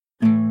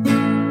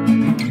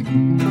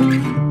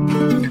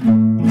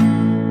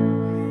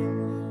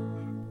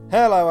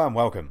Hello and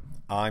welcome.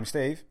 I'm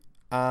Steve,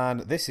 and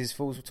this is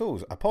Fools with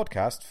Tools, a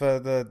podcast for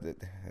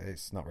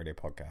It's not really a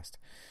podcast.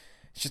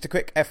 It's just a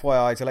quick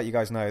FYI to let you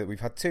guys know that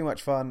we've had too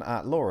much fun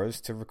at Laura's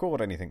to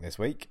record anything this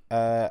week.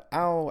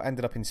 Al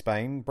ended up in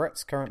Spain,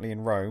 Brett's currently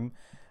in Rome,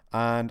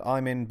 and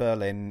I'm in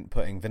Berlin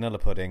putting vanilla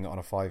pudding on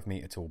a 5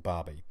 metre tall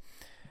Barbie.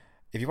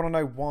 If you want to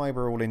know why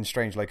we're all in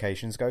strange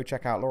locations, go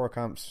check out Laura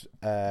Camp's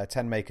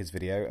 10 Makers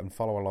video and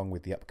follow along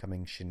with the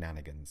upcoming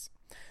shenanigans.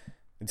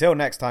 Until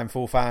next time,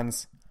 Fool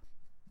fans,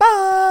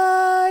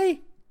 bye!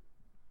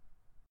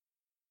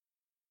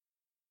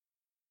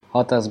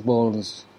 Hot as balls.